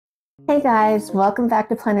Hey guys, welcome back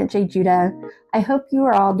to planetjejuda. I hope you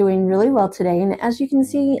are all doing really well today, and as you can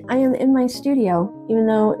see, I am in my studio, even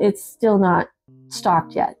though it's still not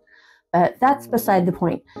stocked yet. But that's beside the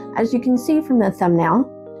point. As you can see from the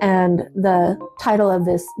thumbnail and the title of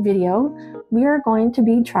this video, we are going to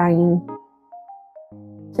be trying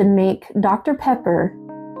to make Dr. Pepper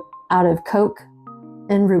out of Coke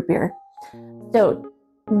and root beer. So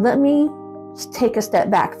let me take a step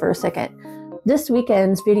back for a second. This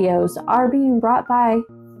weekend's videos are being brought by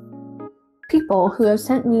people who have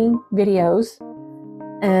sent me videos,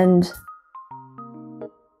 and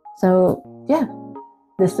so yeah,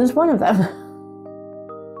 this is one of them.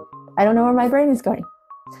 I don't know where my brain is going.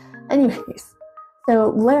 Anyways,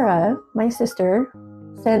 so Lara, my sister,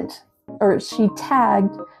 she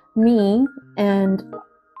tagged me and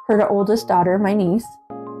her oldest daughter, my niece,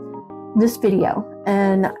 this video,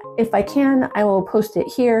 and if I can, I will post it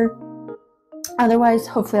here. Otherwise,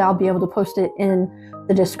 hopefully I'll be able to post it in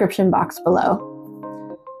the description box below.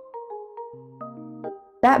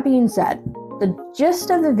 That being said, the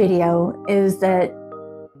gist of the video is that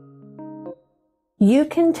you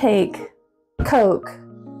can take Coke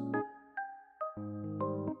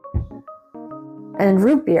and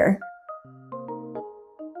root beer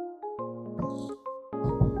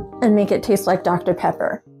and make it taste like Dr.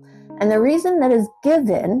 Pepper. And the reason that is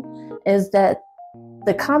given is that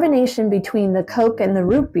the combination between the Coke and the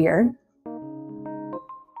root beer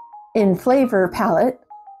in flavor palette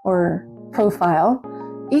or profile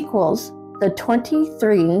equals the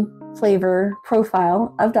 23 flavor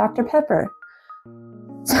profile of Dr. Pepper.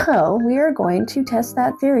 So we are going to test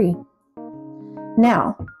that theory.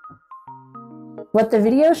 Now, what the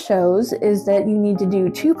video shows is that you need to do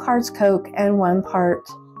 2 parts Coke and 1 part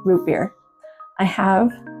root beer. I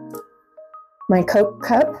have my Coke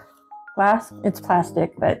cup, glass, it's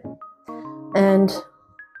plastic, and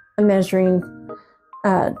a measuring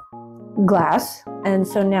glass. And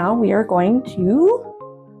so now we are going to,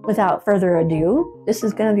 without further ado, this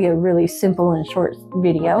is going to be a really simple and short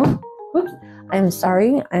video. Whoops, I'm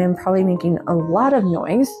sorry, I am probably making a lot of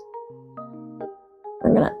noise.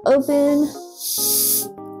 I'm going to open.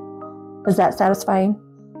 Is that satisfying?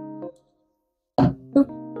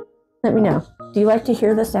 Oop. Let me know. Do you like to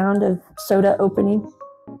hear the sound of soda opening?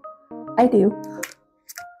 I do.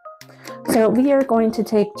 So we are going to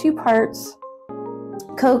take 2 parts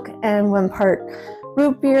Coke and 1 part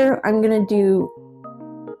root beer. I'm going to do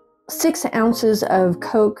 6 ounces of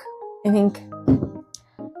Coke. I think,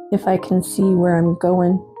 if I can see where I'm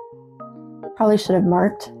going. Probably should have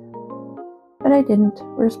marked, but I didn't.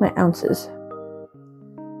 Where's my ounces?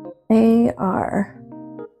 They are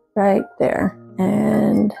right there.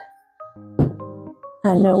 And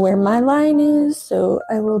I know where my line is, so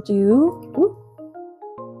I will do. Whoop.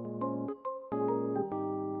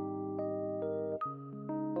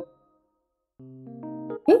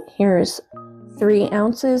 Okay, here's 3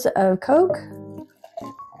 ounces of Coke.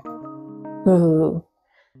 Ooh,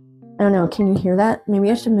 I don't know. Can you hear that? Maybe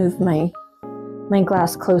I should move my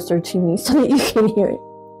glass closer to me so that you can hear it.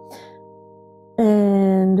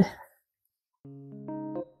 And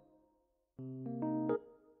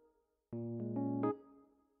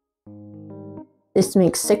this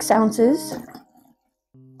makes 6 ounces.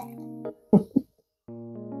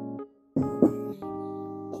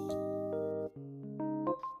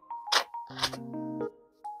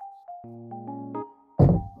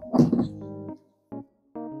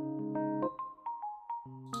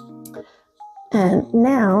 And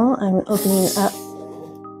now I'm opening up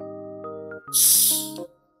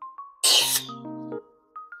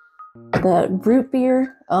the root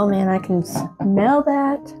beer. Oh man, I can smell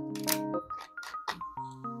that.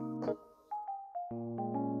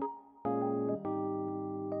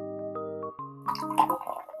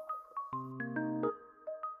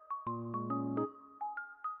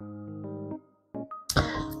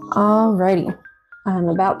 Alrighty, I'm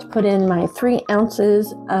about to put in my 3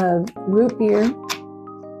 ounces of root beer.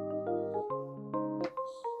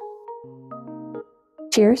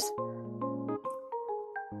 Cheers.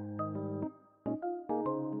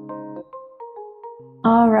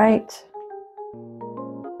 All right,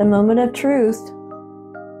 the moment of truth.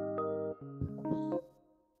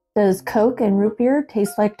 Does Coke and root beer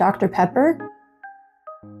taste like Dr. Pepper?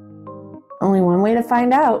 Only one way to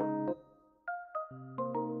find out.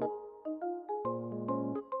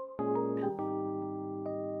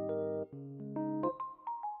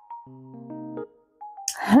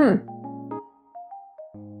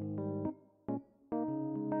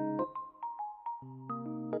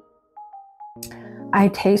 I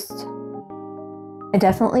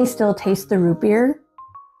definitely still taste the root beer,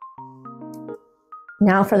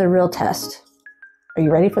 Now for the real test. Are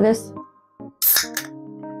you ready for this?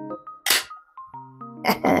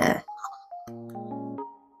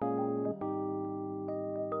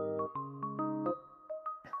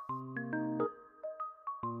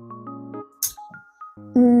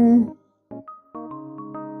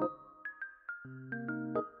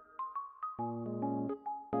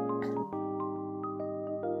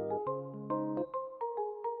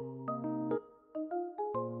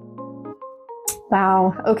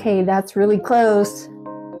 Wow, okay, that's really close.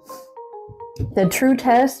 The true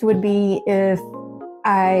test would be if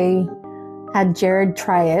I had Jared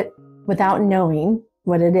try it without knowing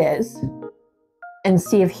what it is and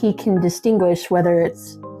see if he can distinguish whether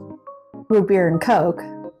it's root beer and Coke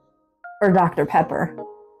or Dr. Pepper.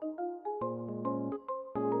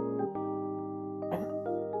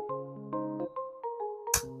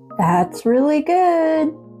 That's really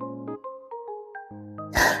good.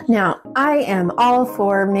 Now, I am all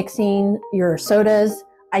for mixing your sodas.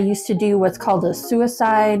 I used to do what's called a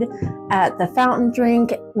suicide at the fountain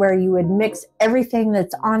drink, where you would mix everything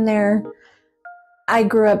that's on there. I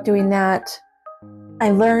grew up doing that.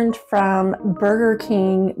 I learned from Burger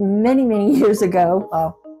King many, many years ago.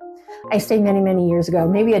 Well, I say many, many years ago,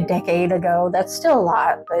 maybe a decade ago. That's still a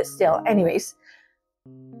lot, but still. Anyways,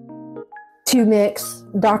 to mix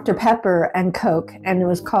Dr. Pepper and Coke, and it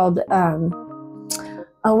was called,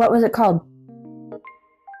 what was it called?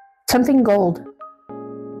 Something gold.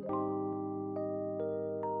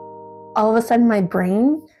 All of a sudden, my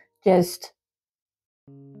brain just...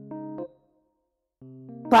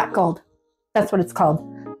 Black gold. That's what it's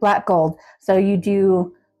called. Black gold. So you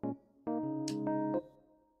do,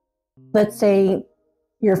 let's say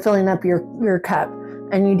you're filling up your cup,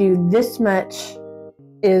 and you do this much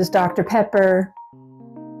is Dr. Pepper.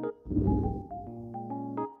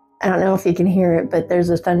 I don't know if you can hear it, but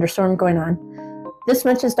there's a thunderstorm going on. This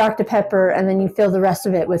much is Dr. Pepper, and then you fill the rest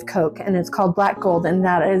of it with Coke, and it's called Black Gold, and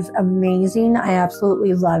that is amazing. I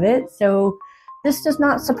absolutely love it. So this does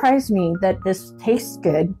not surprise me that this tastes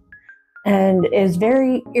good and is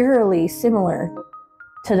very eerily similar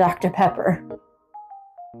to Dr. Pepper.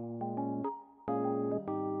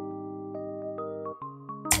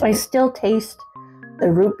 I still taste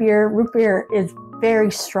the root beer. Root beer is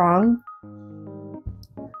very strong.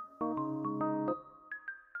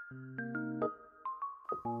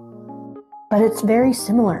 But it's very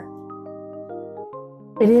similar.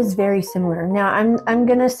 It is very similar. Now, I'm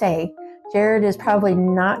gonna say Jared is probably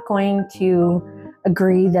not going to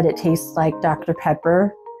agree that it tastes like Dr.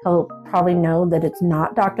 Pepper. He'll probably know that it's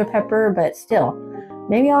not Dr. Pepper, but still,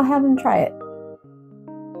 maybe I'll have him try it.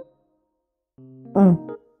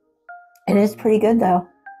 It is pretty good, though.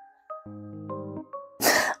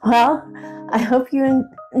 Well, I hope you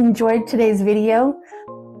enjoyed today's video.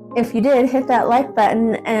 If you did, hit that like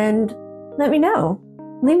button and let me know.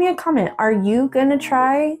 Leave me a comment. Are you gonna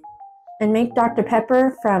try and make Dr.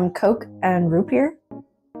 Pepper from Coke and root beer?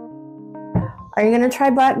 Are you gonna try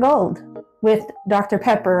Black Gold with Dr.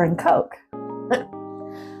 Pepper and Coke?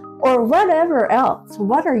 Or whatever else?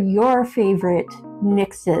 What are your favorite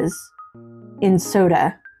mixes in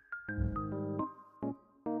soda?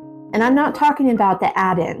 And I'm not talking about the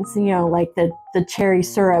add-ins, you know, like the cherry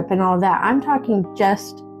syrup and all that. I'm talking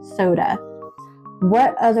just soda.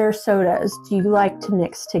 What other sodas do you like to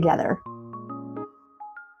mix together?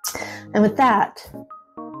 And with that,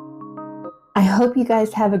 I hope you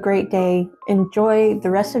guys have a great day. Enjoy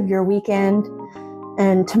the rest of your weekend.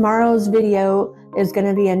 And tomorrow's video is going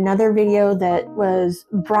to be another video that was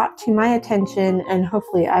brought to my attention, and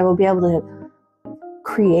hopefully I will be able to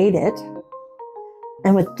create it.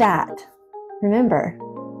 And with that, remember,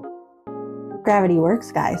 gravity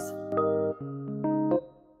works, guys.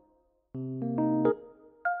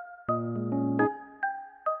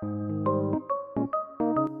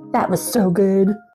 That was so good.